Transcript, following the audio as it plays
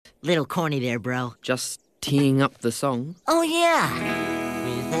Little corny there, bro. Just teeing up the song. Oh, yeah.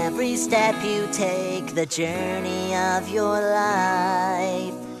 With every step you take, the journey of your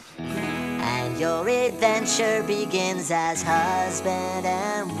life, and your adventure begins as husband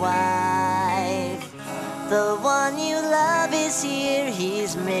and wife. The one you love is here,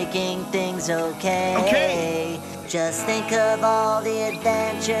 he's making things okay. Just think of all the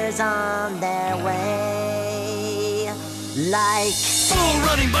adventures on their way. Like bull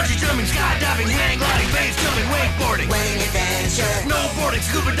running, bungee jumping, skydiving, hang gliding, base jumping, wakeboarding, wedding adventure, snowboarding,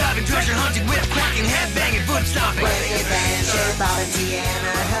 scuba diving, treasure hunting, whip cracking, head banging, foot stomping. wedding adventure. Bobby and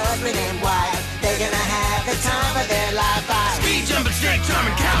her husband and wife, they're gonna have the time of their life. Speed jumping, snake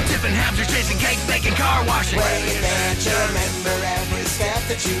charming, cow tipping, hamster chasing, cake baking, car washing. Wedding adventure. Remember every step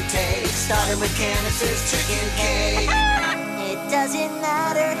that you take, starting with canisters, chicken cake. It doesn't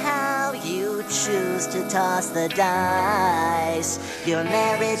matter how you choose to toss the dice. Your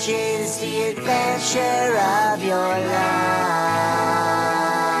marriage is the adventure of your life.